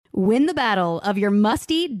Win the battle of your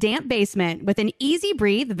musty, damp basement with an Easy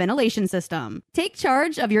Breathe ventilation system. Take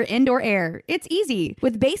charge of your indoor air. It's easy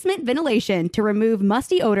with basement ventilation to remove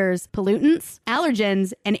musty odors, pollutants,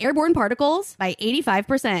 allergens, and airborne particles by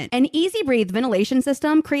 85%. An Easy Breathe ventilation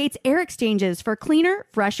system creates air exchanges for cleaner,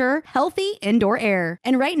 fresher, healthy indoor air.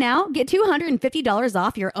 And right now, get $250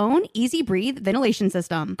 off your own Easy Breathe ventilation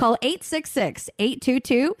system. Call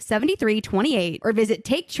 866-822-7328 or visit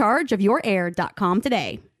takechargeofyourair.com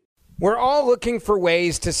today. We're all looking for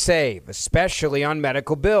ways to save, especially on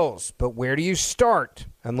medical bills. But where do you start?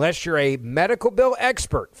 Unless you're a medical bill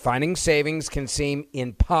expert, finding savings can seem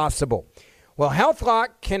impossible. Well,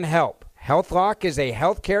 HealthLock can help. HealthLock is a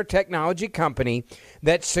healthcare technology company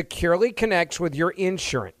that securely connects with your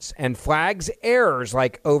insurance and flags errors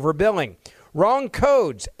like overbilling, wrong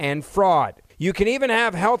codes, and fraud. You can even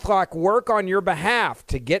have HealthLock work on your behalf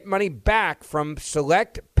to get money back from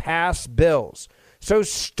select past bills. So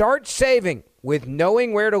start saving with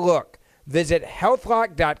knowing where to look. Visit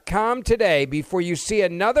healthlock.com today before you see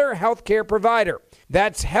another healthcare provider.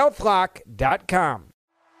 That's healthlock.com.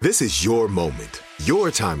 This is your moment,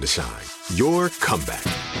 your time to shine, your comeback.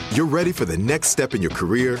 You're ready for the next step in your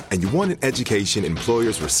career, and you want an education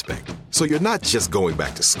employers respect. So you're not just going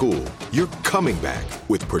back to school, you're coming back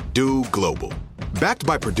with Purdue Global. Backed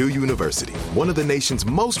by Purdue University, one of the nation's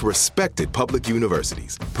most respected public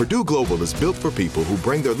universities, Purdue Global is built for people who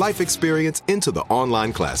bring their life experience into the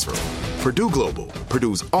online classroom. Purdue Global,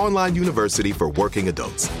 Purdue's online university for working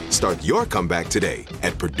adults. Start your comeback today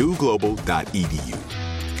at purdueglobal.edu.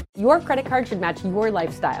 Your credit card should match your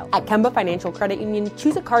lifestyle. At Kemba Financial Credit Union,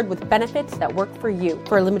 choose a card with benefits that work for you.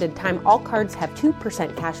 For a limited time, all cards have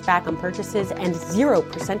 2% cash back on purchases and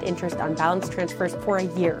 0% interest on balance transfers for a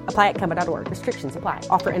year. Apply at Kemba.org. Restrictions apply.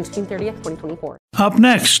 Offer ends June 30th, 2024. Up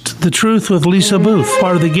next, The Truth with Lisa Booth,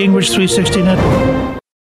 part of the Gingrich 360 Network.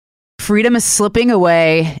 Freedom is slipping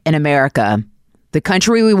away in America. The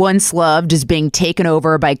country we once loved is being taken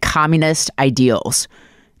over by communist ideals.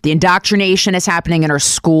 The indoctrination is happening in our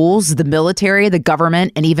schools, the military, the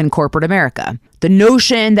government, and even corporate America. The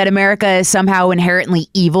notion that America is somehow inherently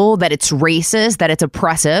evil, that it's racist, that it's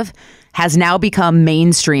oppressive, has now become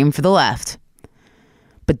mainstream for the left.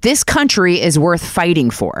 But this country is worth fighting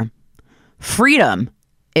for. Freedom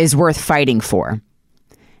is worth fighting for.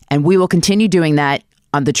 And we will continue doing that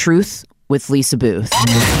on The Truth with Lisa Booth.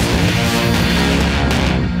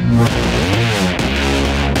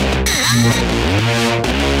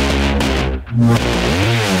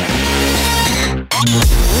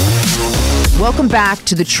 Welcome back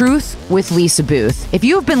to The Truth with Lisa Booth. If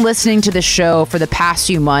you have been listening to this show for the past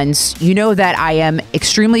few months, you know that I am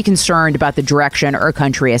extremely concerned about the direction our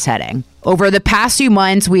country is heading. Over the past few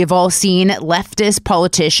months, we have all seen leftist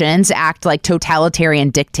politicians act like totalitarian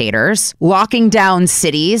dictators, locking down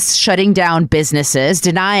cities, shutting down businesses,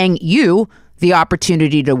 denying you the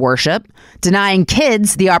opportunity to worship, denying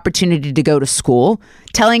kids the opportunity to go to school,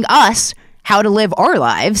 telling us how to live our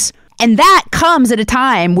lives. And that comes at a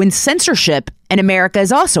time when censorship in America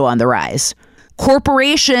is also on the rise.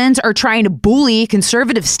 Corporations are trying to bully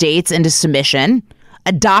conservative states into submission,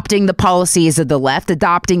 adopting the policies of the left,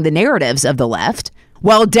 adopting the narratives of the left,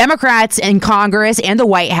 while Democrats in Congress and the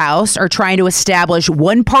White House are trying to establish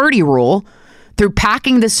one-party rule through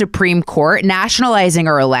packing the Supreme Court, nationalizing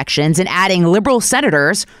our elections, and adding liberal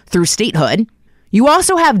senators through statehood. You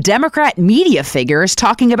also have Democrat media figures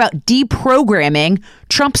talking about deprogramming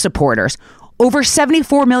Trump supporters, over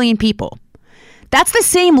 74 million people. That's the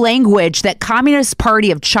same language that Communist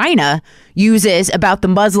Party of China uses about the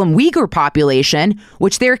Muslim Uyghur population,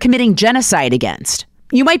 which they're committing genocide against.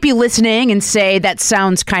 You might be listening and say that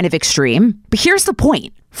sounds kind of extreme, but here's the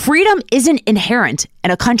point. Freedom isn't inherent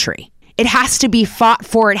in a country. It has to be fought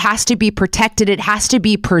for. It has to be protected. It has to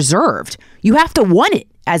be preserved. You have to want it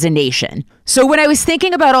as a nation. So when I was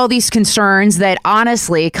thinking about all these concerns that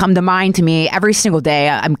honestly come to mind to me every single day,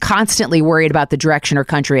 I'm constantly worried about the direction our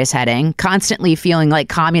country is heading, constantly feeling like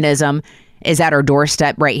communism is at our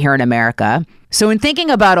doorstep right here in America. So in thinking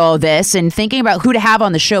about all this and thinking about who to have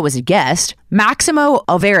on the show as a guest, Maximo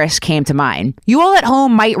Alvarez came to mind. You all at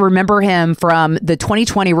home might remember him from the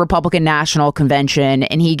 2020 Republican National Convention,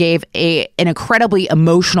 and he gave an incredibly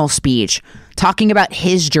emotional speech talking about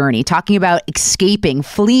his journey, talking about escaping,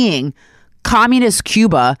 fleeing communist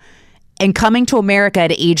Cuba and coming to America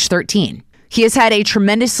at age 13. He has had a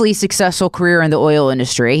tremendously successful career in the oil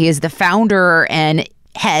industry. He is the founder and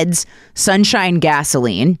heads Sunshine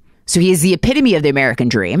Gasoline. So he is the epitome of the American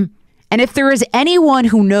dream. And if there is anyone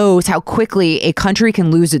who knows how quickly a country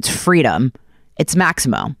can lose its freedom, it's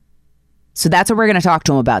Maximo. So that's what we're going to talk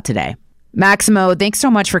to him about today. Maximo, thanks so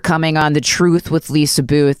much for coming on The Truth with Lisa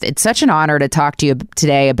Booth. It's such an honor to talk to you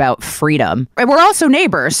today about freedom. We're also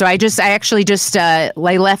neighbors, so I actually just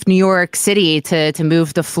left New York City to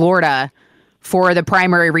move to Florida for the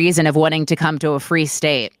primary reason of wanting to come to a free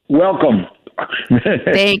state. Welcome.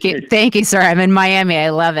 Thank you, sir. I'm in Miami. I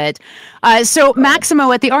love it. So,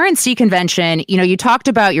 Maximo, at the RNC convention, you talked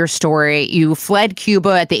about your story. You fled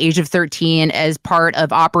Cuba at the age of 13 as part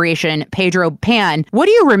of Operation Pedro Pan. What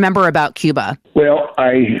do you remember about Cuba? Well,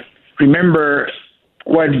 I remember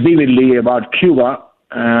quite vividly about Cuba,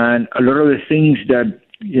 and a lot of the things that,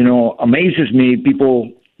 amazes me.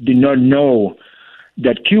 People did not know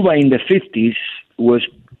that Cuba in the 50s was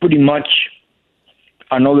pretty much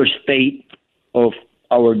another state of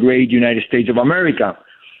our great United States of America.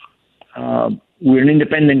 We're an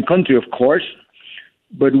independent country, of course,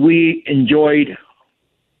 but we enjoyed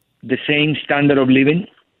the same standard of living.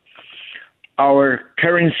 Our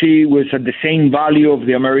currency was at the same value of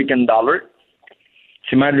the American dollar.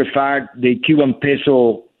 As a matter of fact, the Cuban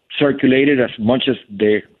peso circulated as much as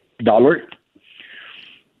the dollar.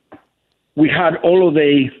 We had all of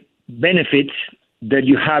the benefits that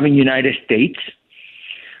you have in the United States.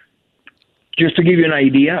 Just to give you an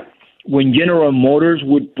idea, when General Motors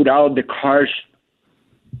would put out the cars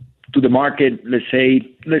to the market, let's say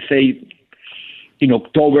in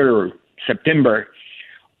October or September,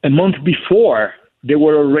 a month before, they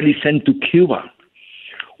were already sent to Cuba,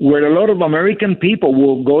 where a lot of American people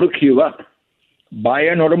will go to Cuba, buy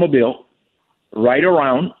an automobile, ride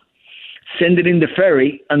around, send it in the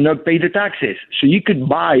ferry, and not pay the taxes. So you could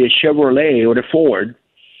buy a Chevrolet or a Ford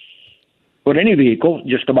or any vehicle,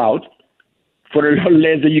 just about, for a lot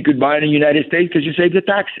less than you could buy in the United States because you save the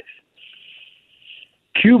taxes.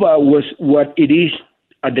 Cuba was what it is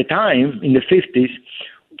at the time, in the 50s,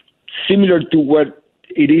 similar to what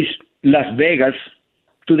it is Las Vegas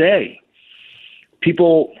today.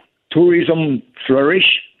 Tourism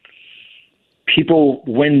flourished. People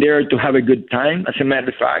went there to have a good time. As a matter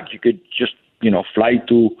of fact, you could just, fly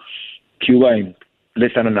to Cuba in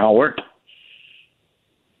less than an hour,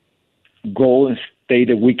 go and stay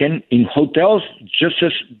the weekend in hotels just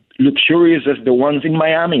as luxurious as the ones in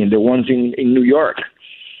Miami and the ones in New York.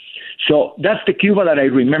 So that's the Cuba that I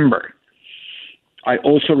remember. I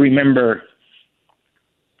also remember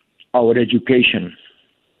our education,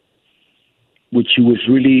 which was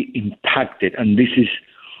really impacted, and this is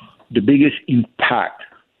the biggest impact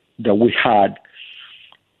that we had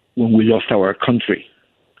when we lost our country.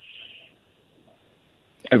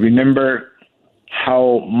 I remember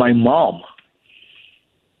how my mom,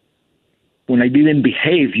 when I didn't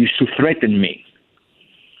behave, used to threaten me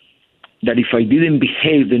that if I didn't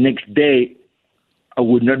behave the next day, I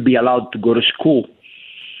would not be allowed to go to school.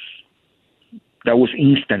 That was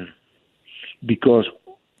instant because,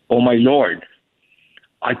 oh my Lord,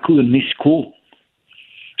 I couldn't miss school.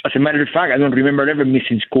 As a matter of fact, I don't remember ever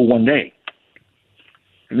missing school one day.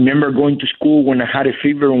 I remember going to school when I had a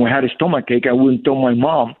fever and when I had a stomachache. I wouldn't tell my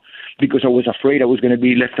mom because I was afraid I was going to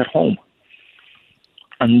be left at home.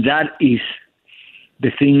 And that is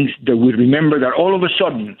the things that we remember, that all of a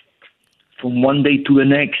sudden, from one day to the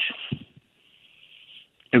next,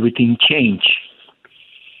 everything changed.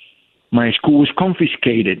 My school was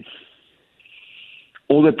confiscated.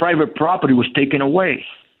 All the private property was taken away.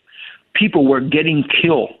 People were getting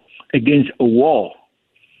killed against a wall.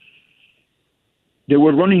 They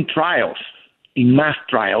were running trials, in mass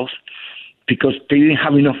trials, because they didn't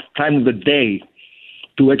have enough time of the day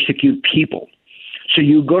to execute people. So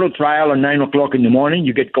you go to trial at 9 o'clock in the morning,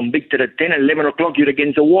 you get convicted at 10, 11 o'clock, you're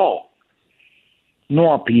against the wall.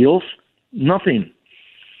 No appeals, nothing.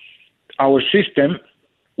 Our system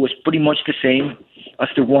was pretty much the same as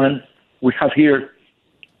the one we have here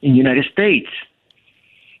in the United States.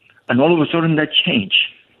 And all of a sudden that changed.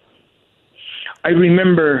 I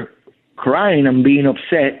remember crying and being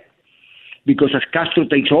upset because as Castro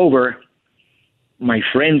takes over, my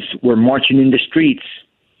friends were marching in the streets,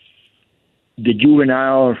 the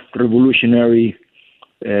juvenile revolutionary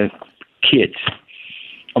kids.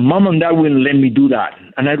 And Mom and Dad wouldn't let me do that.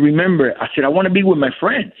 And I remember, I said, I want to be with my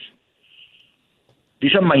friends.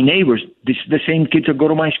 These are my neighbors. These are the same kids that go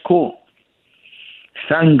to my school.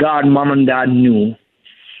 Thank God Mom and Dad knew,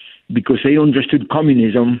 because they understood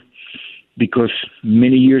communism, because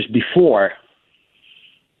many years before,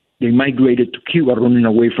 they migrated to Cuba running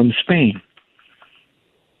away from Spain.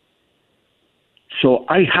 So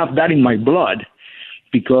I have that in my blood,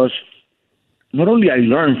 because not only I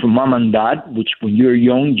learned from Mom and Dad, which when you're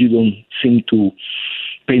young, you don't seem to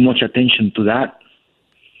pay much attention to that,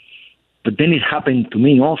 but then it happened to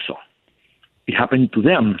me also. It happened to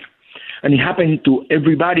them. And it happened to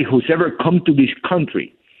everybody who's ever come to this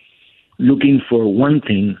country looking for one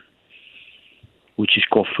thing, which is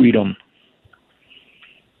called freedom.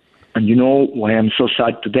 And you know why I'm so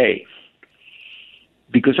sad today?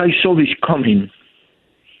 Because I saw this coming.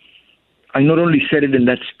 I not only said it in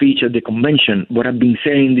that speech at the convention, but I've been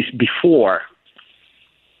saying this before.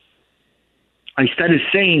 I started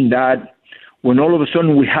saying that when all of a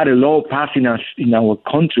sudden we had a law passing us in our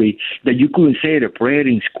country that you couldn't say a prayer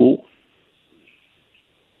in school.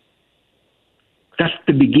 That's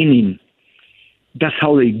the beginning. That's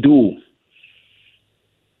how they do.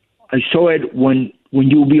 I saw it when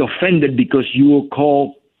you'll be offended because you will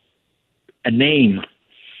call a name.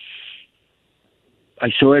 I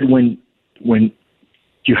saw it when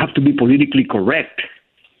you have to be politically correct.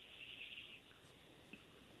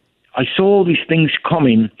 I saw all these things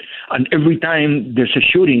coming, and every time there's a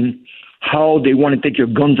shooting, how they want to take your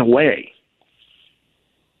guns away.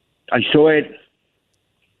 I saw it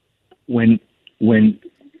when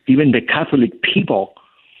even the Catholic people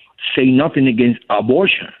say nothing against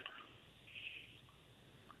abortion.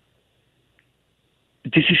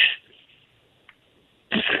 This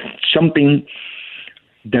is something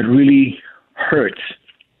that really hurts,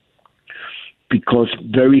 because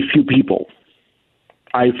very few people,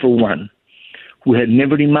 I for one, who had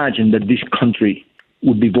never imagined that this country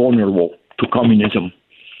would be vulnerable to communism.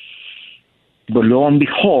 But lo and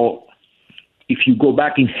behold, if you go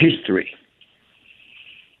back in history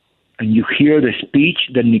and you hear the speech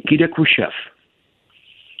that Nikita Khrushchev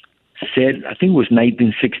said, I think it was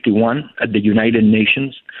 1961 at the United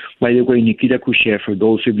Nations. By the way, Nikita Khrushchev, for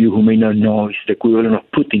those of you who may not know, is the equivalent of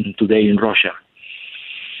Putin today in Russia.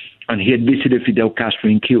 And he had visited Fidel Castro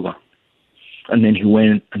in Cuba. And then he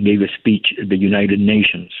went and gave a speech at the United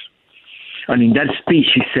Nations. And in that speech,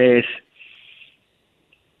 he says,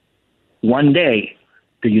 one day,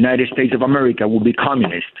 the United States of America will be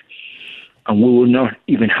communist, and we will not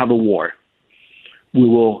even have a war. We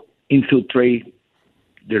will infiltrate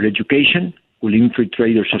their education, we'll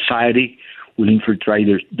infiltrate their society, we'll infiltrate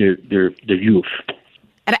their youth.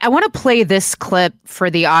 And I want to play this clip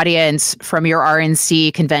for the audience from your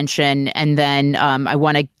RNC convention, and then I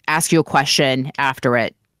want to ask you a question after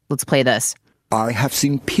it. Let's play this. I have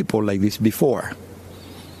seen people like this before.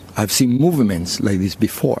 I've seen movements like this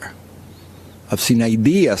before. I've seen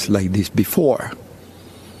ideas like this before.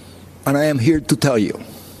 And I am here to tell you,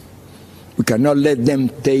 we cannot let them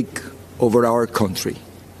take over our country.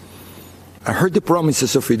 I heard the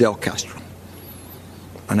promises of Fidel Castro,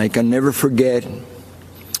 and I can never forget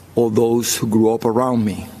all those who grew up around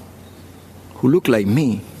me, who look like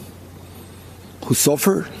me, who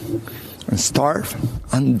suffered and starved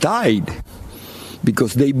and died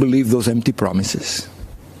because they believed those empty promises.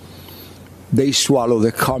 They swallowed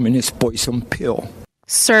the communist poison pill.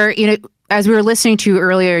 Sir, as we were listening to you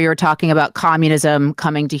earlier, you were talking about communism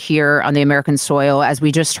coming to here on the American soil. As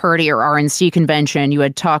we just heard at your RNC convention, you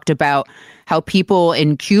had talked about how people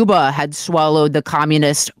in Cuba had swallowed the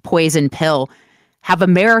communist poison pill. Have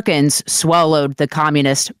Americans swallowed the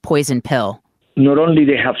communist poison pill? Not only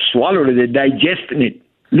they have swallowed it, they're digesting it.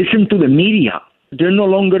 Listen to the media. They're no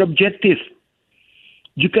longer objective.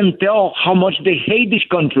 You can tell how much they hate this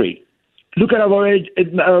country. Look at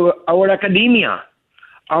our academia.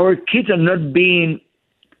 Our kids are not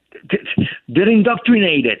they're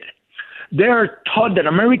indoctrinated. They're taught that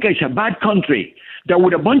America is a bad country, that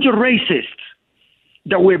we're a bunch of racists,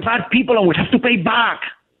 that we're bad people and we have to pay back.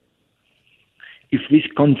 If this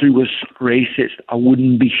country was racist, I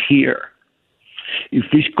wouldn't be here. If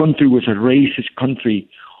this country was a racist country,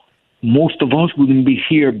 most of us wouldn't be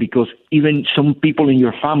here, because even some people in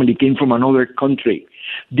your family came from another country.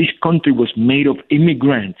 This country was made of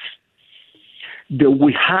immigrants. Do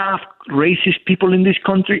we have racist people in this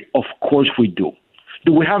country? Of course we do.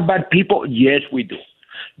 Do we have bad people? Yes, we do.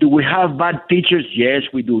 Do we have bad teachers? Yes,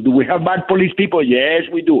 we do. Do we have bad police people? Yes,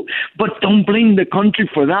 we do. But don't blame the country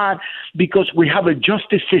for that, because we have a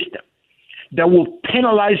justice system that will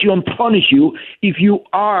penalize you and punish you if you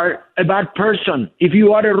are a bad person, if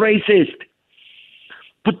you are a racist.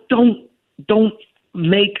 But don't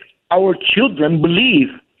make our children believe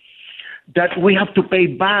that we have to pay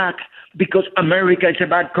back because America is a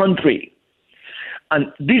bad country. And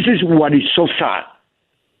this is what is so sad.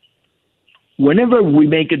 Whenever we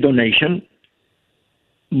make a donation,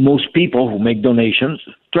 most people who make donations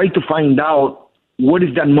try to find out, where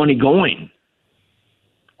is that money going?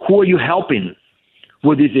 Who are you helping?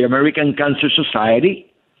 Whether it's the American Cancer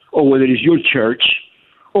Society, or whether it's your church,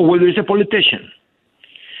 or whether it's a politician.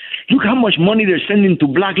 Look how much money they're sending to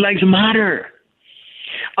Black Lives Matter.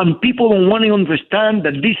 And people don't want to understand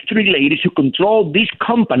that these three ladies who control this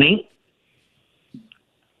company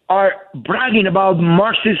are bragging about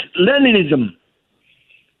Marxist-Leninism.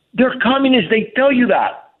 They're communists, they tell you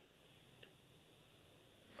that.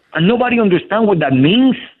 And nobody understands what that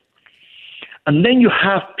means. And then you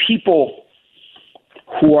have people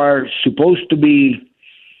who are supposed to be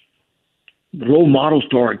role models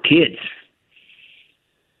to our kids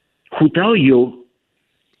who tell you,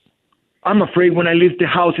 I'm afraid when I leave the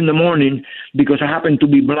house in the morning because I happen to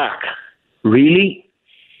be black. Really?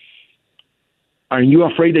 Are you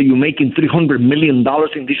afraid that you're making $300 million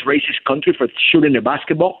in this racist country for shooting a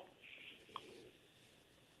basketball?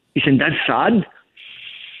 Isn't that sad?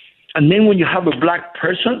 And then when you have a black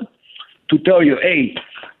person to tell you, hey,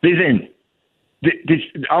 listen,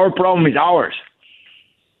 our problem is ours.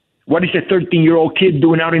 What is a 13-year-old kid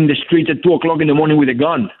doing out in the streets at 2 o'clock in the morning with a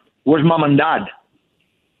gun? Where's mom and dad?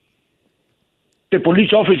 The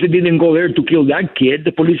police officer didn't go there to kill that kid.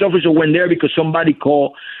 The police officer went there because somebody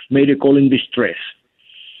made a call in distress.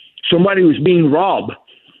 Somebody was being robbed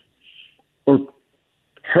or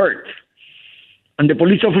hurt. And the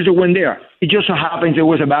police officer went there. It just so happens it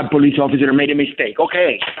was a bad police officer and made a mistake.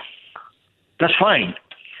 Okay, that's fine.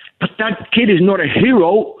 But that kid is not a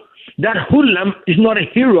hero. That hoodlum is not a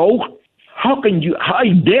hero. How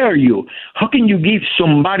dare you? How can you give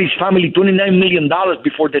somebody's family $29 million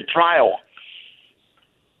before the trial?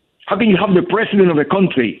 How can you have the president of the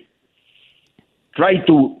country try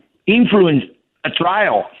to influence a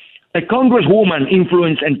trial? A congresswoman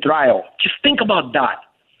influence a trial. Just think about that.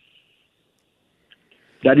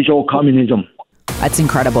 That is all communism. That's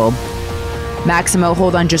incredible. Maximo,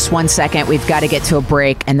 hold on just 1 second. We've got to get to a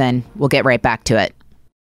break, and then we'll get right back to it.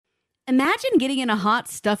 Imagine getting in a hot,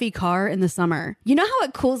 stuffy car in the summer. You know how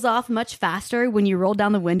it cools off much faster when you roll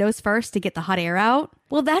down the windows first to get the hot air out?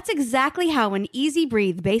 Well, that's exactly how an Easy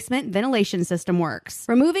Breathe basement ventilation system works.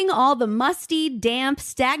 Removing all the musty, damp,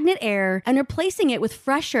 stagnant air and replacing it with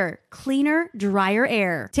fresher, cleaner, drier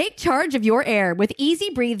air. Take charge of your air with Easy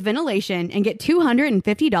Breathe ventilation and get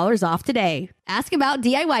 $250 off today. Ask about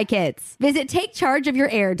DIY kits. Visit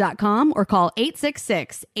takechargeofyourair.com or call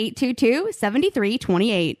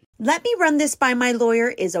 866-822-7328. Let me run this by my lawyer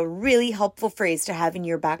is a really helpful phrase to have in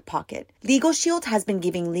your back pocket. Legal Shield has been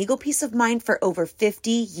giving legal peace of mind for over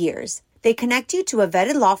 50 years. They connect you to a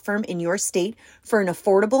vetted law firm in your state for an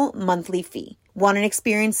affordable monthly fee. Want an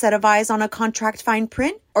experienced set of eyes on a contract fine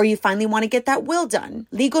print? Or you finally want to get that will done?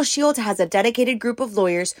 Legal Shield has a dedicated group of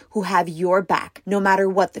lawyers who have your back, no matter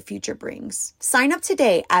what the future brings. Sign up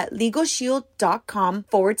today at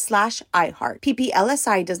LegalShield.com/iHeart.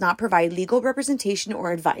 PPLSI does not provide legal representation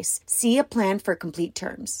or advice. See a plan for complete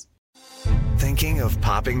terms. Thinking of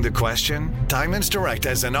popping the question? Diamonds Direct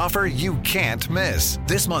has an offer you can't miss.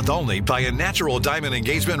 This month only, buy a natural diamond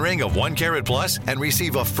engagement ring of 1 carat plus and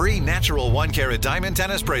receive a free natural 1 carat diamond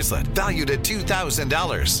tennis bracelet valued at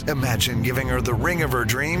 $2,000. Imagine giving her the ring of her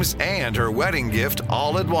dreams and her wedding gift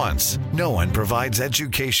all at once. No one provides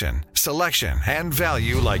education, selection, and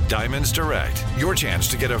value like Diamonds Direct. Your chance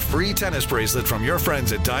to get a free tennis bracelet from your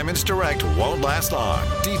friends at Diamonds Direct won't last long.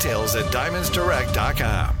 Details at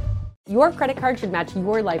diamondsdirect.com. Your credit card should match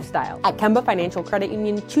your lifestyle. At Kemba Financial Credit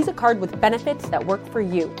Union, choose a card with benefits that work for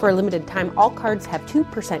you. For a limited time, all cards have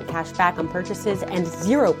 2% cash back on purchases and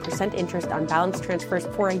 0% interest on balance transfers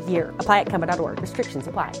for a year. Apply at Kemba.org. Restrictions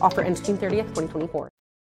apply. Offer ends June 30th, 2024.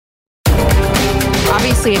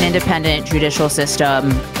 Obviously, an independent judicial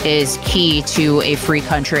system is key to a free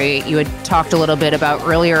country. You had talked a little bit about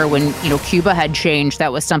earlier when, Cuba had changed.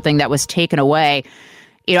 That was something that was taken away.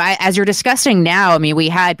 As you're discussing now, I mean, we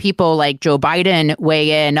had people like Joe Biden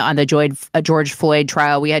weigh in on the George Floyd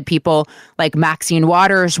trial. We had people like Maxine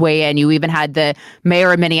Waters weigh in. You even had the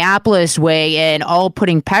mayor of Minneapolis weigh in, all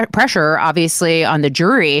putting pressure, obviously, on the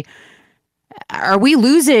jury. Are we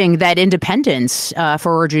losing that independence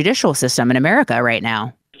for our judicial system in America right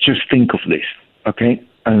now? Just think of this, okay?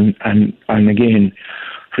 And again,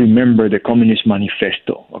 remember the Communist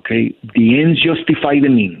Manifesto, okay? The ends justify the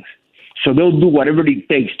means. So they'll do whatever it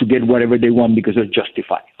takes to get whatever they want because they're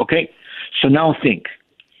justified, okay? So now think,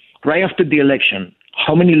 right after the election,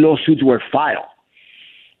 how many lawsuits were filed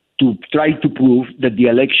to try to prove that the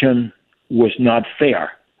election was not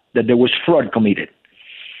fair, that there was fraud committed?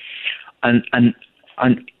 And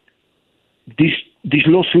these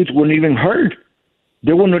lawsuits weren't even heard.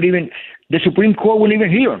 They were not even, the Supreme Court wouldn't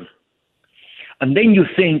even hear them. And then you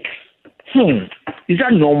think, is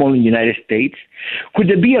that normal in the United States? Could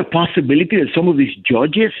there be a possibility that some of these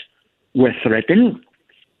judges were threatened?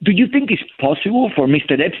 Do you think it's possible for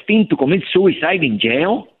Mr. Epstein to commit suicide in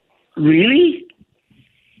jail? Really?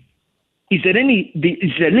 Is there any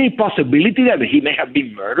possibility that he may have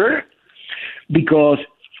been murdered? Because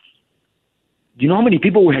Do you know how many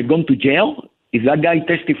people would have gone to jail if that guy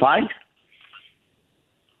testified?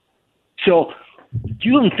 So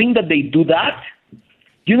you don't think that they do that?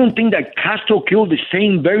 You don't think that Castro killed the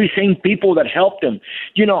very same people that helped him?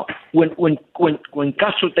 You know, when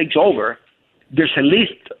Castro takes over, there's a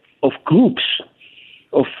list of groups,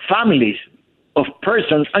 of families, of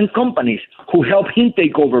persons and companies who helped him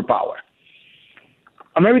take over power.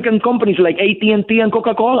 American companies like AT&T and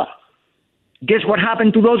Coca-Cola. Guess what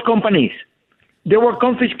happened to those companies? They were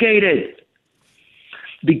confiscated.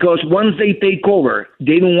 Because once they take over,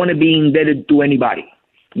 they don't want to be indebted to anybody.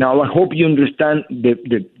 Now, I hope you understand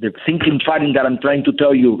the thinking pattern that I'm trying to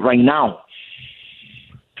tell you right now.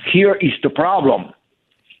 Here is the problem.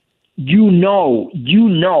 You know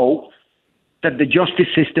that the justice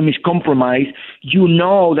system is compromised. You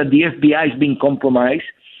know that the FBI is being compromised,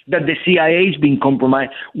 that the CIA is being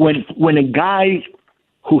compromised. When a guy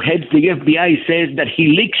who heads the FBI says that he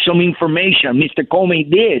leaked some information, Mr. Comey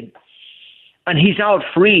did, and he's out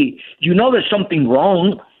free, you know there's something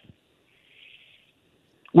wrong.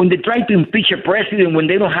 When they try to impeach a president when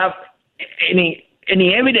they don't have any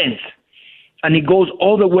evidence, and it goes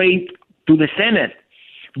all the way to the Senate,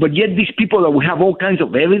 but yet these people that we have all kinds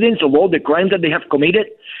of evidence of all the crimes that they have committed,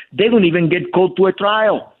 they don't even get called to a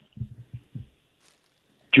trial.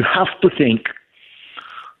 You have to think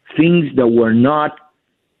things that were not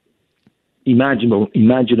imaginable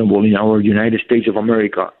in our United States of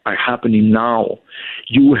America are happening now.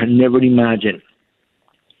 You would have never imagined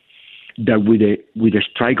that with a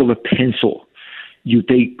strike of a pencil, you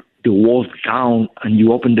take the walls down and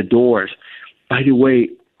you open the doors. By the way,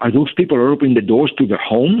 are those people are opening the doors to their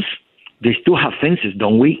homes? They still have fences,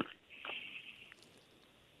 don't we?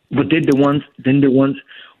 But they're the ones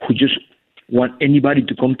who just want anybody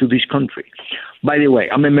to come to this country. By the way,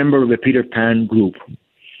 I'm a member of the Peter Pan group.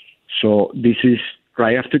 So this is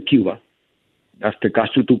right after Cuba, after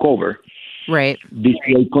Castro took over. Right. This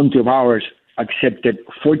great country of ours accepted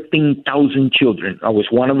 14,000 children. I was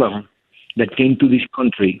one of them that came to this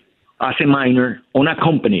country as a minor,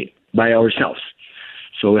 unaccompanied by ourselves.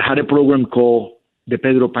 So we had a program called the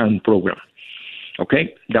Pedro Pan program.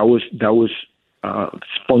 Okay, that was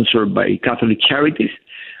sponsored by Catholic Charities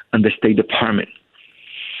and the State Department.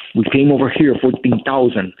 We came over here,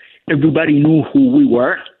 14,000. Everybody knew who we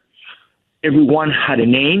were. Everyone had a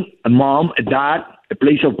name, a mom, a dad, a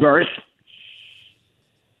place of birth.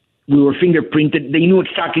 We were fingerprinted. They knew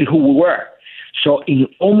exactly who we were. So in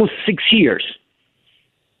almost 6 years,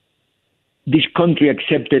 this country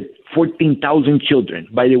accepted 14,000 children.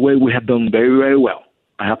 By the way, we have done very, very well.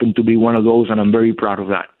 I happen to be one of those, and I'm very proud of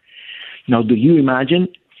that. Now, do you imagine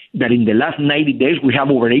that in the last 90 days, we have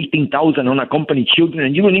over 18,000 unaccompanied children,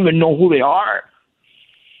 and you don't even know who they are?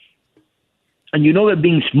 And you know they're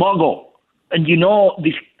being smuggled. And you know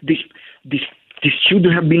these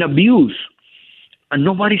children have been abused. And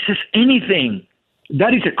nobody says anything.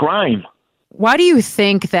 That is a crime. Why do you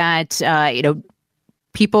think that,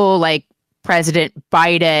 people like President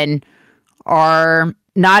Biden are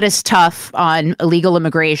not as tough on illegal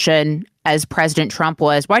immigration as President Trump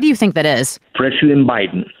was? Why do you think that is? President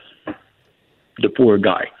Biden, the poor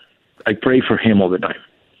guy, I pray for him all the time.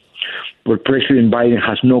 But President Biden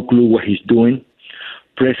has no clue what he's doing.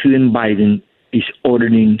 President Biden is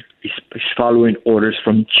following orders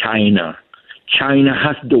from China. China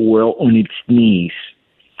has the world on its knees.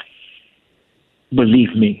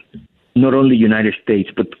 Believe me, not only the United States,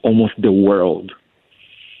 but almost the world.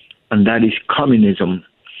 And that is communism,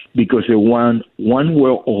 because they want one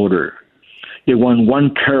world order. They want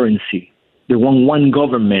one currency. They want one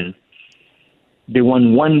government. They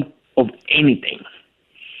want one of anything.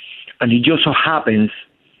 And it just so happens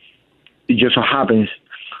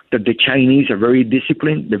that the Chinese are very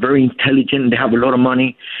disciplined, they're very intelligent, they have a lot of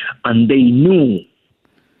money, and they knew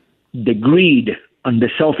the greed and the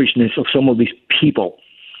selfishness of some of these people,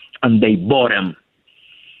 and they bought them.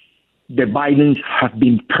 The Bidens have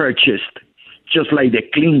been purchased, just like the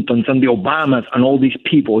Clintons and the Obamas and all these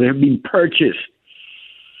people. They have been purchased,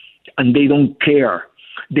 and they don't care.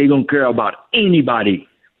 They don't care about anybody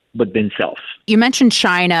but themselves. You mentioned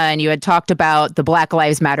China, and you had talked about the Black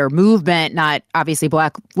Lives Matter movement, not obviously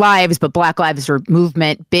Black Lives, but Black Lives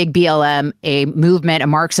Movement, big BLM, a movement, a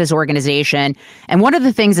Marxist organization. And one of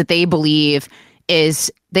the things that they believe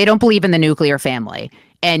is they don't believe in the nuclear family.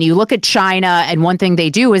 And you look at China, and one thing they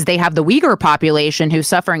do is they have the Uyghur population who's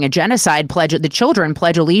suffering a genocide, the children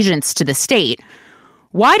pledge allegiance to the state.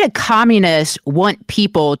 Why do communists want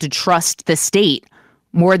people to trust the state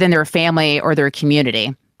more than their family or their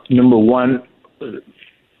community? Number one,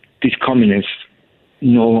 these communists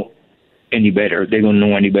know any better. They don't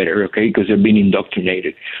know any better, okay, because they've been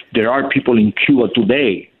indoctrinated. There are people in Cuba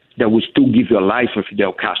today that would still give their life for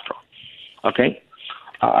Fidel Castro, okay?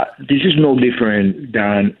 This is no different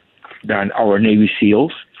than our Navy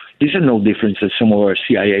SEALs. This is no different than some of our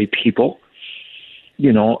CIA people.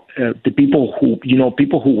 The people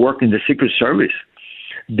who work in the Secret Service,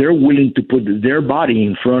 they're willing to put their body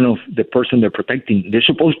in front of the person they're protecting.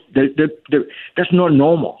 That's not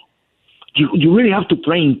normal. You really have to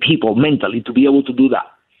train people mentally to be able to do that.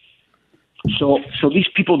 So these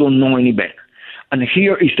people don't know any better. And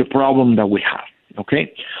here is the problem that we have,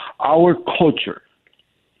 okay? Our culture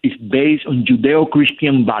is based on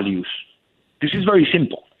Judeo-Christian values. This is very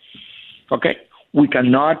simple, okay? We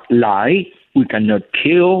cannot lie, we cannot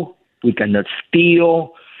kill, we cannot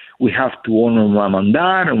steal, we have to honor mom and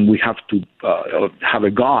dad, and we have to have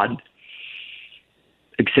a God,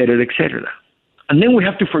 etc., etc. And then we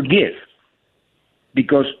have to forgive,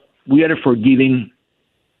 because we are a forgiving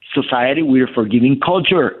society, we are a forgiving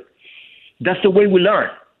culture. That's the way we learn.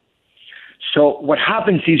 So what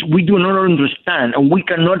happens is we do not understand, and we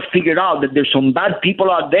cannot figure out that there's some bad people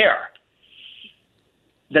out there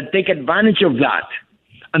that take advantage of that,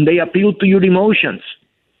 and they appeal to your emotions.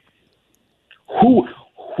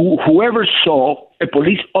 Whoever saw a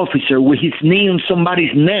police officer with his knee on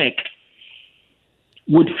somebody's neck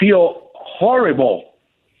would feel horrible.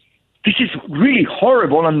 This is really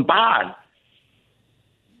horrible and bad.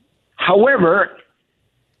 However,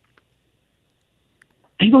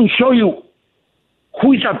 they don't show you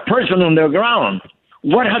who is that person on the ground.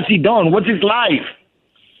 What has he done? What's his life?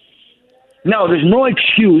 Now, there's no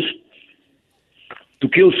excuse to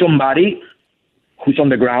kill somebody who's on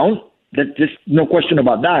the ground. There's no question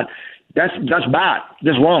about that. That's bad.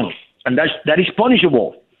 That's wrong. And that is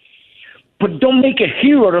punishable. But don't make a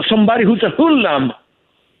hero of somebody who's a hoodlum.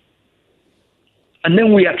 And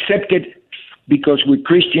then we accept it because we're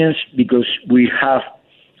Christians, because we have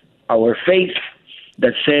our faith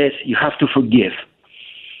that says you have to forgive.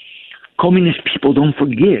 Communist people don't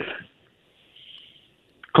forgive.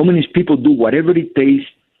 Communist people do whatever it takes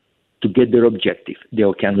to get their objective. They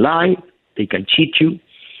can lie, they can cheat you,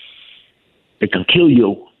 they can kill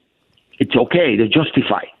you. It's okay, they're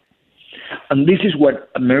justified. And this is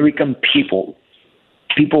what American people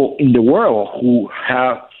in the world who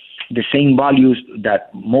have the same values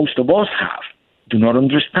that most of us have, do not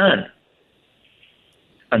understand.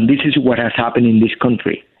 And this is what has happened in this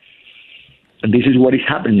country. And this is what is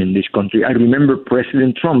happening in this country. I remember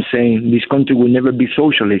President Trump saying this country will never be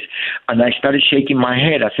socialist. And I started shaking my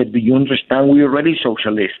head. I said, do you understand we're already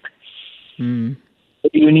socialist? They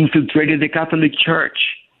even infiltrated the Catholic Church.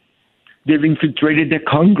 They've infiltrated the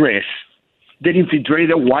Congress. They've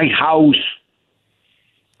infiltrated the White House.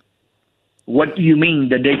 What do you mean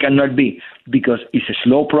that they cannot be? Because it's a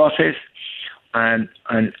slow process. And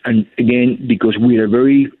again, because we are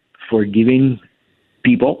very forgiving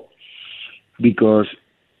people, because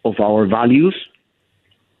of our values,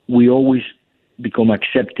 we always become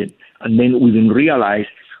accepted. And then we then realize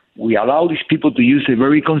we allow these people to use the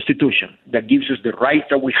very Constitution that gives us the rights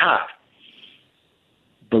that we have.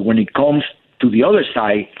 But when it comes to the other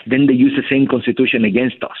side, then they use the same Constitution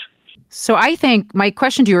against us. So I think my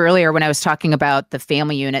question to you earlier when I was talking about the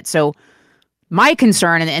family unit, so my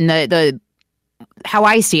concern and the how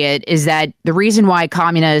I see it is that the reason why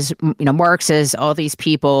communists, Marxists, all these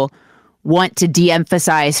people want to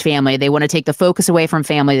de-emphasize family. They want to take the focus away from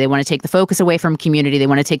family. They want to take the focus away from community. They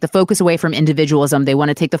want to take the focus away from individualism. They want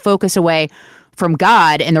to take the focus away from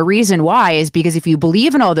God. And the reason why is because if you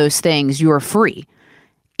believe in all those things, you are free.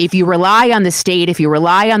 If you rely on the state, if you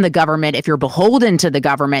rely on the government, if you're beholden to the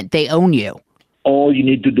government, they own you. All you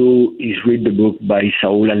need to do is read the book by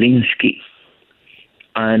Saul Alinsky.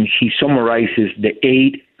 And he summarizes the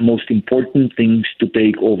 8 most important things to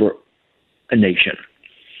take over a nation.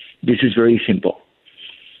 This is very simple.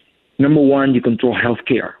 Number 1, you control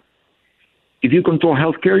healthcare. If you control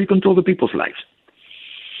healthcare, you control the people's lives.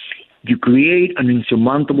 You create an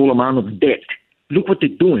insurmountable amount of debt. Look what they're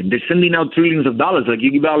doing. They're sending out trillions of dollars like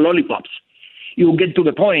you give out lollipops. You will get to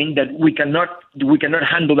the point that we cannot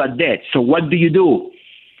handle that debt. So what do?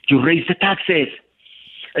 You raise the taxes.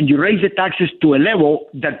 And you raise the taxes to a level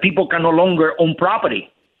that people can no longer own property.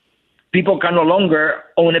 People can no longer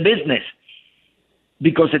own a business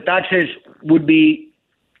because the taxes would be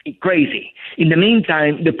crazy. In the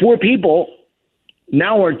meantime, the poor people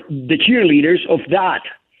now are the cheerleaders of that,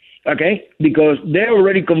 okay? Because they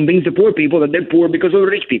already convinced the poor people that they're poor because of the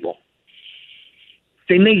rich people.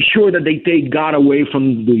 They make sure that they take God away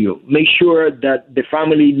from you. Make sure that the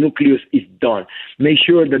family nucleus is done. Make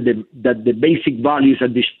sure that the basic values are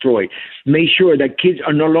destroyed. Make sure that kids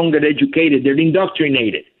are no longer educated. They're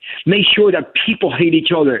indoctrinated. Make sure that people hate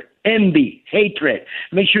each other. Envy, hatred.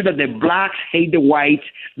 Make sure that the blacks hate the whites.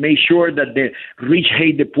 Make sure that the rich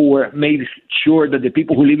hate the poor. Make sure that the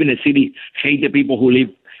people who live in the city hate the people who live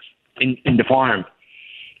in the farm.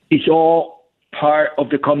 It's all part of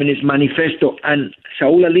the Communist Manifesto, and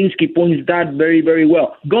Saul Alinsky points that very, very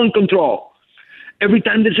well. Gun control. Every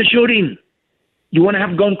time there's a shooting, you want to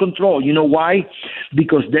have gun control. You know why?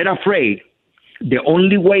 Because they're afraid the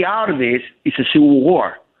only way out of this is a civil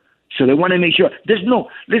war. So they want to make sure there's no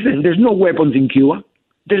weapons in Cuba.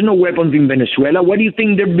 There's no weapons in Venezuela. Why do you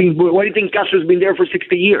think Castro's been there for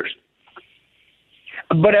 60 years?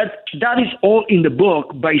 But that is all in the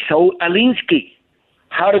book by Saul Alinsky.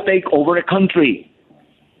 How to take over a country.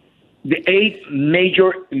 The 8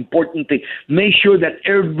 major important things. Make sure that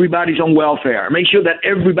everybody's on welfare. Make sure that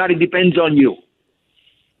everybody depends on you.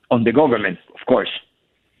 On the government, of course.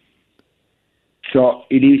 So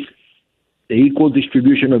it is the equal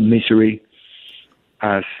distribution of misery,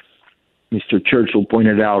 as Mr. Churchill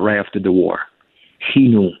pointed out right after the war. He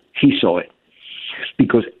knew. He saw it.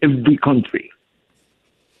 Because every country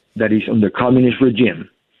that is under communist regime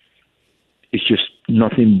is just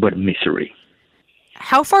nothing but misery.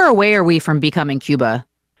 How far away are we from becoming Cuba?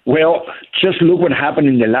 Well, just look what happened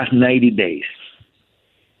in the last 90 days.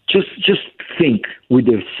 Just think, with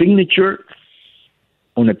the signature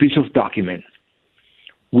on a piece of document,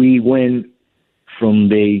 we went from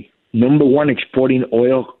the number 1 exporting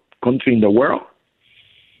oil country in the world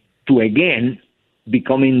to again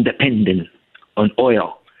becoming dependent on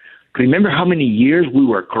oil. Remember how many years we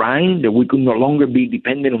were crying that we could no longer be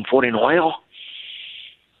dependent on foreign oil?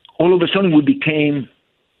 All of a sudden, we became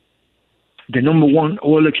the number 1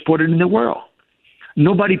 oil exporter in the world.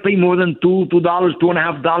 Nobody paid more than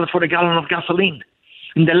 $2.50 for a gallon of gasoline.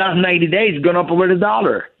 In the last 90 days, it's gone up over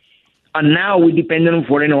 $1. And now we're dependent on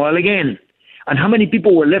foreign oil again. And how many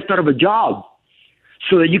people were left out of a job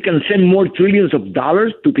so that you can send more trillions of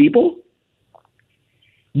dollars to people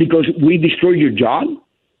because we destroyed your job?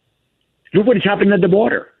 Look what is happening at the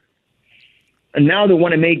border. And now they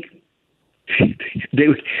want to make,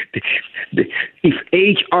 if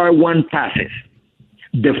H.R. 1 passes,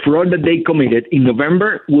 the fraud that they committed in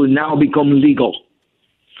November will now become legal,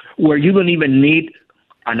 where you don't even need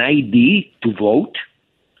an ID to vote,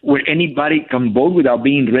 where anybody can vote without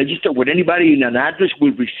being registered, where anybody in an address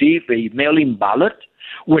will receive a mail-in ballot,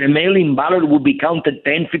 where a mail-in ballot will be counted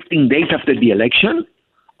 10, 15 days after the election.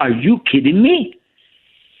 Are you kidding me?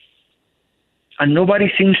 And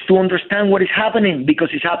nobody seems to understand what is happening because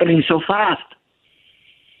it's happening so fast.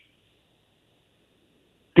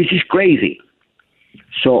 This is crazy.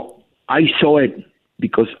 So I saw it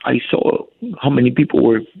because I saw how many people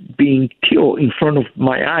were being killed in front of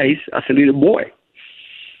my eyes as a little boy.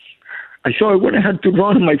 I saw it when I had to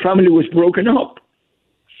run and my family was broken up.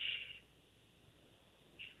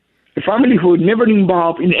 A family who had never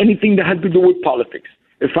involved in anything that had to do with politics.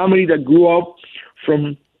 A family that grew up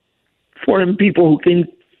from foreign people who came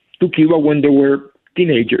to Cuba when they were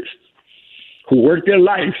teenagers, who worked their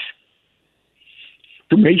lives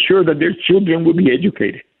to make sure that their children would be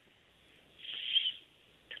educated.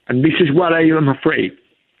 And this is what I am afraid.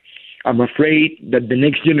 I'm afraid that the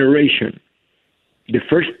next generation, the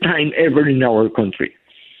first time ever in our country,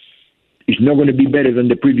 is not going to be better than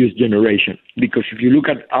the previous generation. Because if you look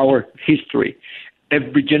at our history,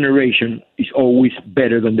 every generation is always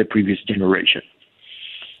better than the previous generation.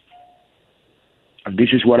 And this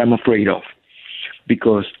is what I'm afraid of.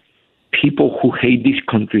 Because people who hate this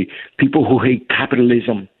country, people who hate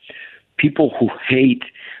capitalism, people who hate,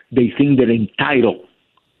 they think they're entitled.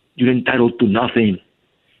 You're entitled to nothing.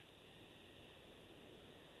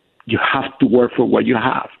 You have to work for what you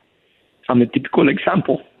have. I'm a typical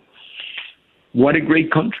example. What a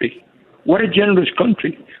great country. What a generous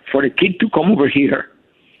country for a kid to come over here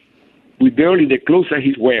with barely the clothes that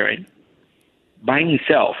he's wearing, by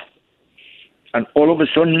himself, and all of a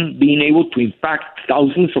sudden being able to impact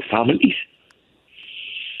thousands of families.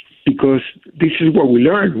 Because this is what we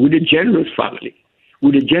learned. We're a generous family.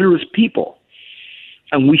 We're a generous people.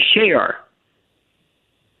 And we share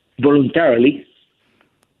voluntarily,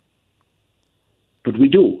 but we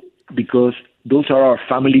do, because those are our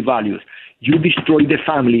family values. You destroy the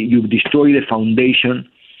family, you destroy the foundation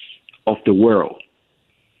of the world.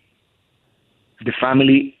 The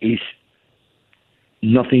family is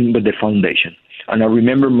nothing but the foundation. And I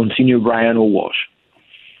remember Monsignor Brian O'Walsh,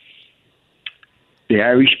 the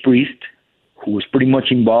Irish priest who was pretty much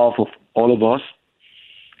involved with all of us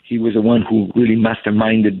He was the one who really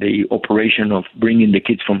masterminded the operation of bringing the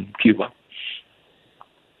kids from Cuba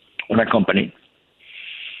on a company.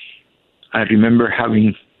 I remember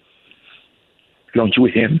having lunch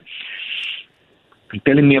with him and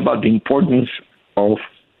telling me about the importance of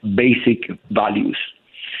basic values.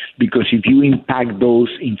 Because if you impact those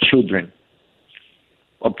in children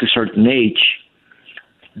up to a certain age,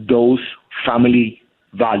 those family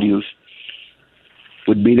values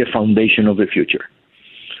would be the foundation of the future.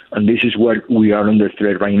 And this is what we are under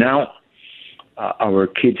threat right now. Our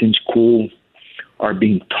kids in school are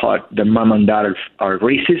being taught that mom and dad are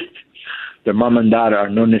racist, that mom and dad are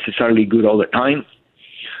not necessarily good all the time,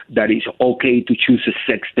 that it's okay to choose a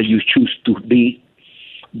sex that you choose to be,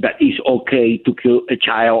 that it's okay to kill a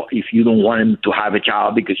child if you don't want him to have a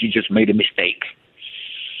child because you just made a mistake,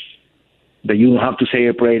 that you don't have to say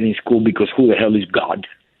a prayer in school because who the hell is God?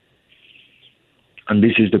 And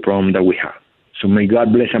this is the problem that we have. So may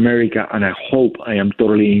God bless America, and I hope I am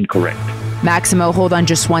totally incorrect. Maximo, hold on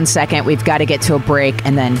just 1 second. We've got to get to a break,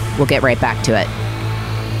 and then we'll get right back to it.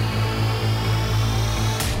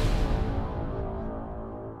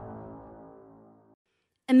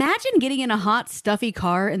 Imagine getting in a hot, stuffy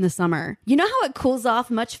car in the summer. You know how it cools off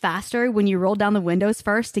much faster when you roll down the windows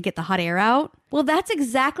first to get the hot air out? Well, that's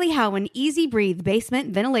exactly how an Easy Breathe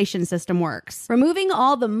basement ventilation system works. Removing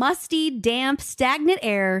all the musty, damp, stagnant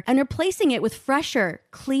air and replacing it with fresher,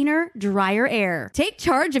 cleaner, drier air. Take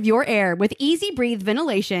charge of your air with Easy Breathe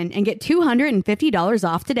ventilation and get $250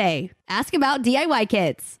 off today. Ask about DIY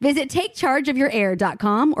kits. Visit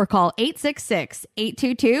takechargeofyourair.com or call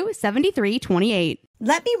 866-822-7328.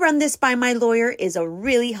 Let me run this by my lawyer is a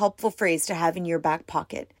really helpful phrase to have in your back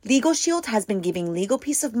pocket. Legal Shield has been giving legal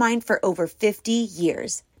peace of mind for over 50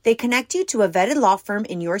 years. They connect you to a vetted law firm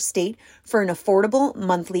in your state for an affordable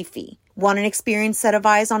monthly fee. Want an experienced set of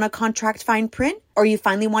eyes on a contract fine print? Or you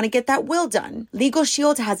finally want to get that will done? Legal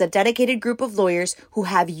Shield has a dedicated group of lawyers who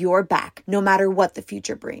have your back, no matter what the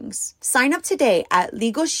future brings. Sign up today at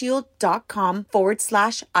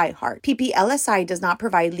LegalShield.com/iHeart. PPLSI does not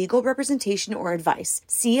provide legal representation or advice.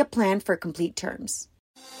 See a plan for complete terms.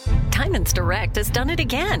 Diamonds Direct has done it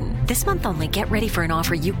again. This month only, get ready for an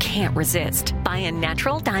offer you can't resist. Buy a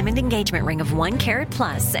natural diamond engagement ring of 1 carat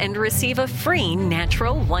plus and receive a free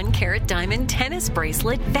natural 1 carat diamond tennis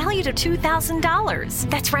bracelet valued at $2,000.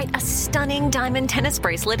 That's right, a stunning diamond tennis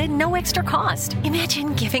bracelet at no extra cost.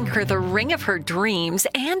 Imagine giving her the ring of her dreams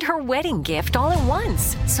and her wedding gift all at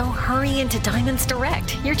once. So hurry into Diamonds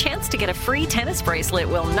Direct. Your chance to get a free tennis bracelet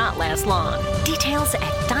will not last long. Details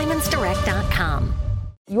at diamondsdirect.com.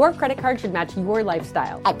 Your credit card should match your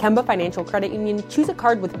lifestyle. At Kemba Financial Credit Union, choose a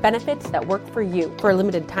card with benefits that work for you. For a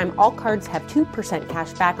limited time, all cards have 2%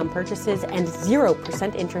 cash back on purchases and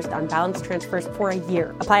 0% interest on balance transfers for a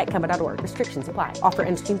year. Apply at Kemba.org. Restrictions apply. Offer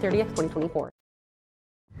ends June 30th, 2024.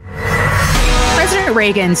 President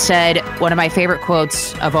Reagan said one of my favorite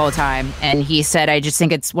quotes of all time, and he said, I just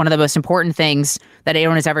think it's one of the most important things that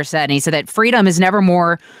anyone has ever said. And he said that freedom is never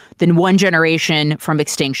more than one generation from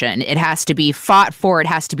extinction. It has to be fought for. It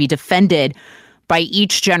has to be defended by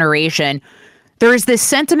each generation. There is this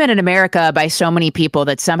sentiment in America by so many people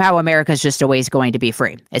that somehow America is just always going to be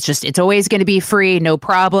free. It's always going to be free, no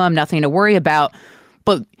problem, nothing to worry about.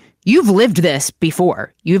 But you've lived this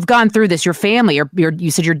before. You've gone through this. Your family,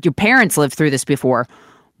 you said your parents lived through this before.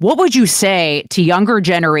 What would you say to younger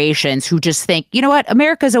generations who just think, you know what,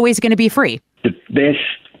 America's always going to be free? The best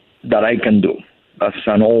that I can do as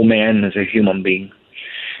an old man, as a human being,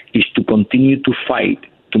 is to continue to fight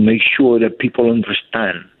to make sure that people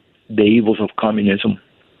understand the evils of communism.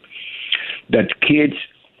 That kids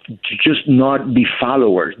just not be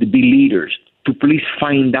followers, to be leaders, to please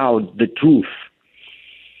find out the truth.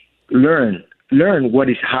 Learn what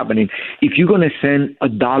is happening. If you're going to send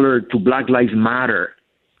 $1 to Black Lives Matter,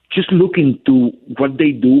 just look into what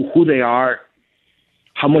they do, who they are,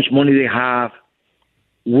 how much money they have,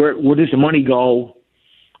 where does the money go.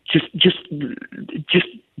 Just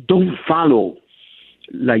don't follow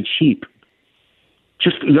like sheep.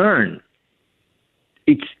 Just learn.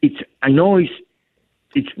 I know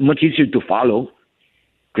it's much easier to follow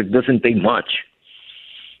because it doesn't take much,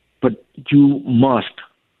 but you must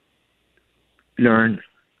learn.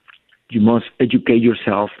 You must educate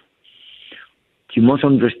yourself. You must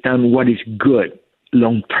understand what is good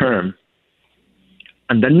long term,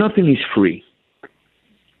 and that nothing is free.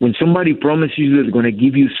 When somebody promises you they're going to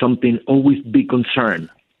give you something, always be concerned.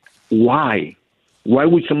 Why? Why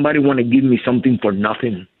would somebody want to give me something for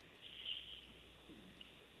nothing?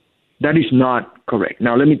 That is not correct.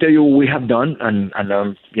 Now, let me tell you what we have done, and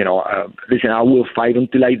listen, I will fight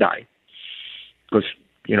until I die, because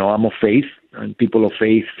I'm of faith, and people of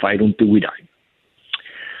faith fight until we die.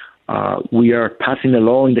 We are passing a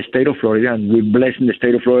law in the state of Florida, and we're blessed in the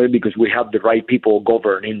state of Florida because we have the right people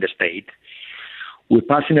governing the state. We're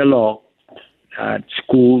passing a law that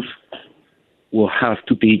schools will have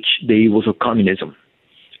to teach the evils of communism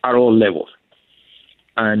at all levels.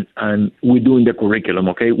 And we're doing the curriculum,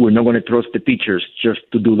 okay? We're not going to trust the teachers just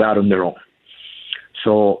to do that on their own.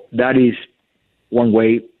 So that is one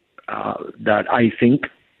way that I think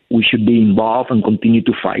we should be involved and continue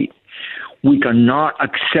to fight. We cannot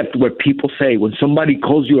accept what people say. When somebody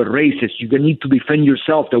calls you a racist, you need to defend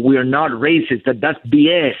yourself that we are not racist, that's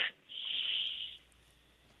BS.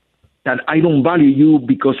 That I don't value you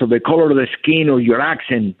because of the color of the skin or your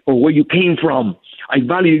accent or where you came from. I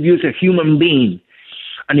value you as a human being.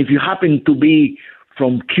 And if you happen to be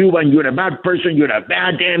from Cuba and you're a bad person, you're a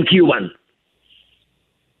bad damn Cuban.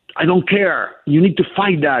 I don't care. You need to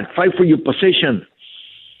fight that. Fight for your position.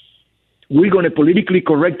 We're going to politically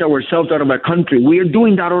correct ourselves out of our country. We are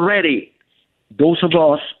doing that already. Those of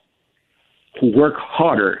us who work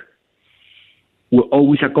harder will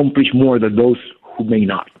always accomplish more than those who may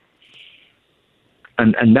not.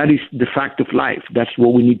 And that is the fact of life. That's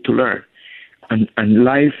what we need to learn. And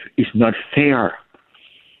life is not fair.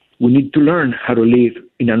 We need to learn how to live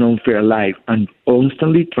in an unfair life and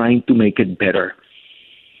constantly trying to make it better.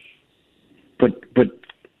 But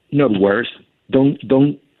not worse. Don't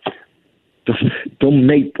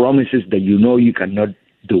make promises that you know you cannot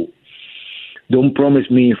do. Don't promise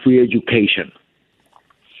me free education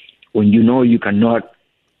when you know you cannot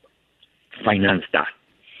finance that.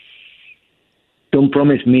 Don't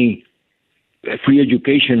promise me free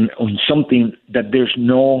education on something that there's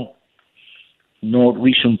no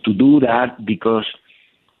reason to do that because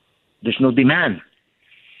there's no demand.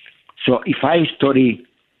 So if I study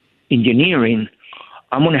engineering,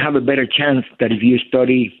 I'm going to have a better chance than if you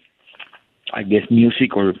study, I guess,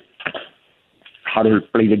 music or how to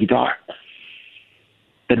play the guitar.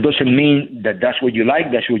 That doesn't mean that that's what you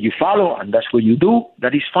like, that's what you follow, and that's what you do.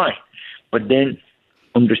 That is fine. But then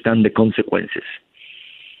understand the consequences.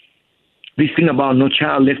 This thing about No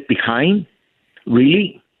Child Left Behind,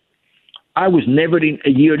 really? I was never in a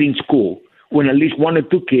year in school when at least one or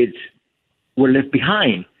two kids were left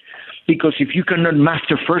behind. Because if you cannot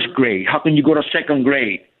master first grade, how can you go to second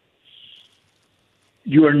grade?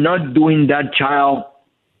 You are not doing that child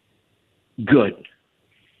good.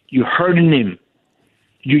 You're hurting him.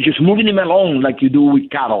 You're just moving him along like you do with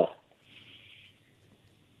cattle.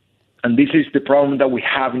 And this is the problem that we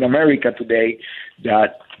have in America today,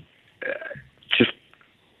 that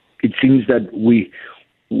it seems that we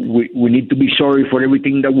need to be sorry for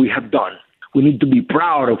everything that we have done. We need to be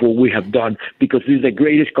proud of what we have done because this is the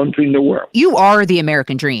greatest country in the world. You are the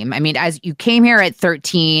American dream. I mean, as you came here at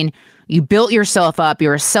 13, you built yourself up.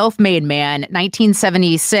 You're a self-made man.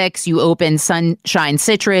 1976, you opened Sunshine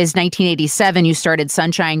Citrus. 1987, you started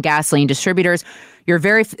Sunshine Gasoline Distributors. You're a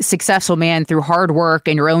very successful man through hard work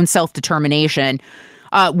and your own self-determination.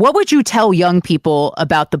 What would you tell young people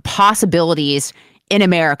about the possibilities in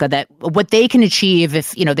America, that what they can achieve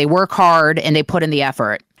if, they work hard and they put in the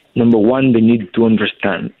effort? Number one, they need to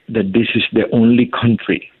understand that this is the only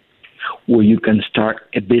country where you can start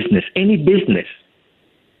a business, any business,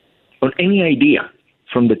 or any idea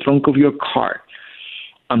from the trunk of your car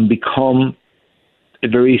and become a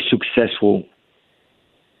very successful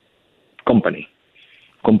company.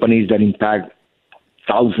 Companies that impact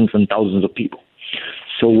thousands and thousands of people.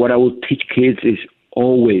 So what I would teach kids is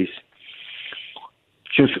always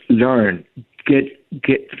just learn,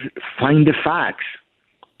 find the facts.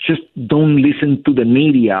 Just don't listen to the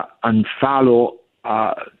media and follow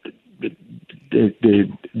the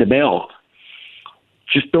bell.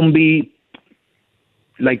 Just don't be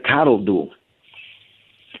like cattle do.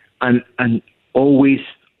 And always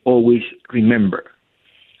remember,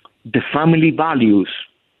 the family values,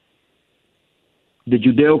 the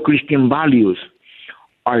Judeo-Christian values,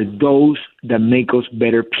 are those that make us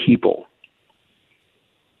better people.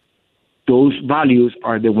 Those values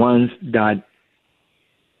are the ones that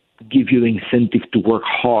give you the incentive to work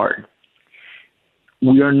hard.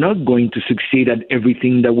 We are not going to succeed at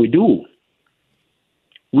everything that we do.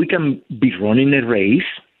 We can be running a race,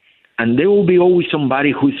 and there will be always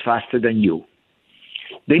somebody who's faster than you.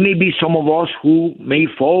 There may be some of us who may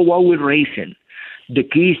fall while we're racing. The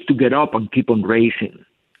key is to get up and keep on racing,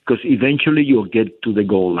 because eventually you'll get to the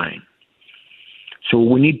goal line. So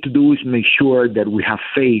what we need to do is make sure that we have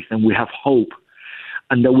faith and we have hope,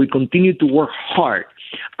 and that we continue to work hard,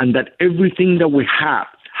 and that everything that we have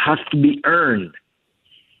has to be earned.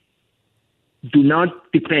 do not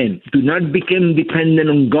depend. Do not become dependent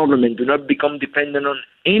on government. Do not become dependent on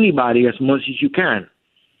anybody as much as you can.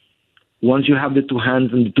 Once you have the two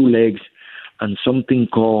hands and the two legs and something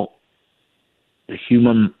called the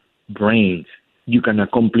human brain, you can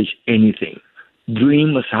accomplish anything.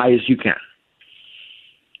 Dream as high as you can.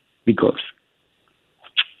 Because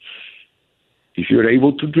if you're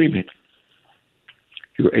able to dream it,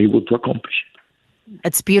 you're able to accomplish it.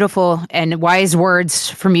 It's beautiful and wise words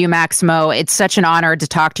from you, Maximo. It's such an honor to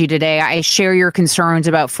talk to you today. I share your concerns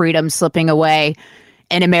about freedom slipping away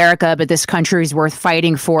in America, but this country is worth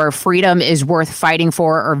fighting for. Freedom is worth fighting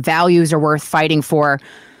for. Our values are worth fighting for.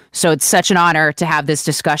 So it's such an honor to have this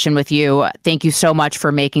discussion with you. Thank you so much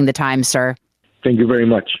for making the time, sir. Thank you very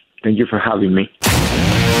much. Thank you for having me.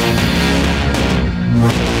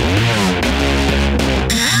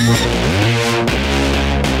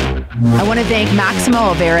 I want to thank Maximo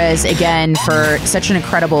Alvarez again for such an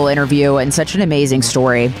incredible interview and such an amazing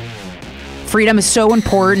story. Freedom is so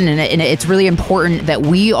important, and it's really important that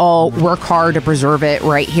we all work hard to preserve it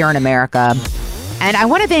right here in America. And I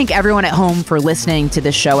want to thank everyone at home for listening to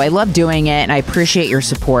this show. I love doing it, and I appreciate your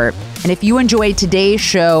support. And if you enjoyed today's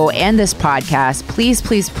show and this podcast, please,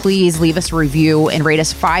 please, please leave us a review and rate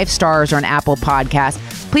us 5 stars on Apple Podcasts.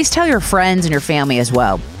 Please tell your friends and your family as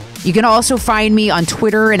well. You can also find me on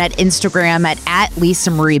Twitter and at Instagram at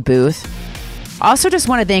Lisa Marie Booth. I also just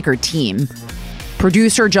want to thank our team.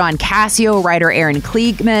 Producer John Cassio, writer Aaron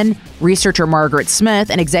Kliegman, researcher Margaret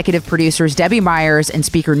Smith, and executive producers Debbie Myers and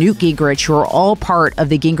speaker Newt Gingrich, who are all part of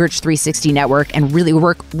the Gingrich 360 Network and really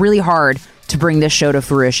work really hard to bring this show to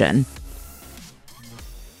fruition.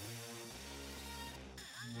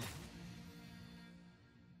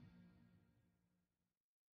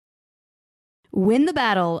 Win the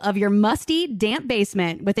battle of your musty, damp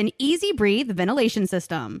basement with an Easy Breathe ventilation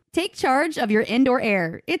system. Take charge of your indoor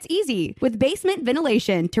air. It's easy with basement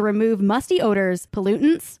ventilation to remove musty odors,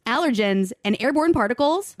 pollutants, allergens, and airborne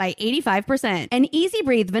particles by 85%. An Easy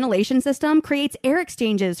Breathe ventilation system creates air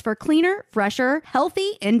exchanges for cleaner, fresher,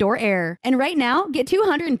 healthy indoor air. And right now, get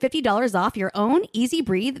 $250 off your own Easy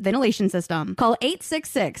Breathe ventilation system. Call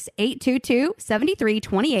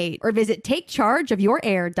 866-822-7328 or visit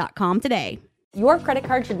takechargeofyourair.com today. Your credit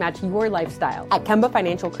card should match your lifestyle. At Kemba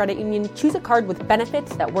Financial Credit Union, choose a card with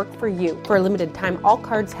benefits that work for you. For a limited time, all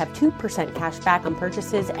cards have 2% cash back on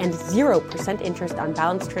purchases and 0% interest on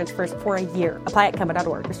balance transfers for a year. Apply at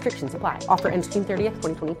Kemba.org. Restrictions apply. Offer ends June 30th,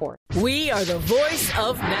 2024. We are the voice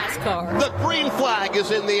of NASCAR. The green flag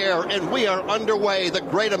is in the air, and we are underway. The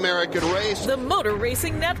Great American Race. The Motor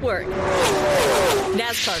Racing Network.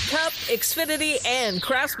 NASCAR Cup, Xfinity, and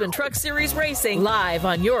Craftsman Truck Series Racing live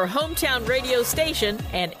on your hometown radio station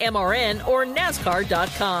and MRN or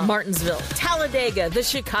NASCAR.com. Martinsville, Talladega, the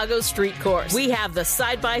Chicago Street Course. We have the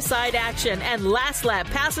side-by-side action and last lap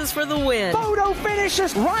passes for the win. Photo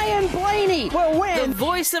finishes. Ryan Blaney will win. The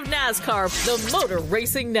voice of NASCAR, the Motor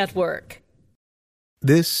Racing Network.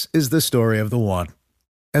 This is the story of the one.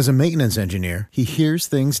 As a maintenance engineer, he hears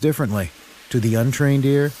things differently. To the untrained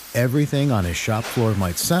ear, everything on his shop floor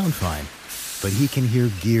might sound fine, but he can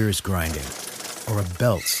hear gears grinding or a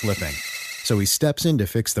belt slipping. So he steps in to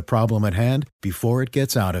fix the problem at hand before it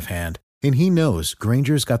gets out of hand. And he knows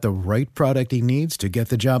Grainger's got the right product he needs to get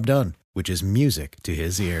the job done, which is music to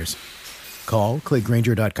his ears. Call, click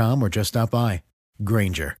Grainger.com, or just stop by.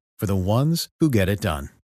 Grainger, for the ones who get it done.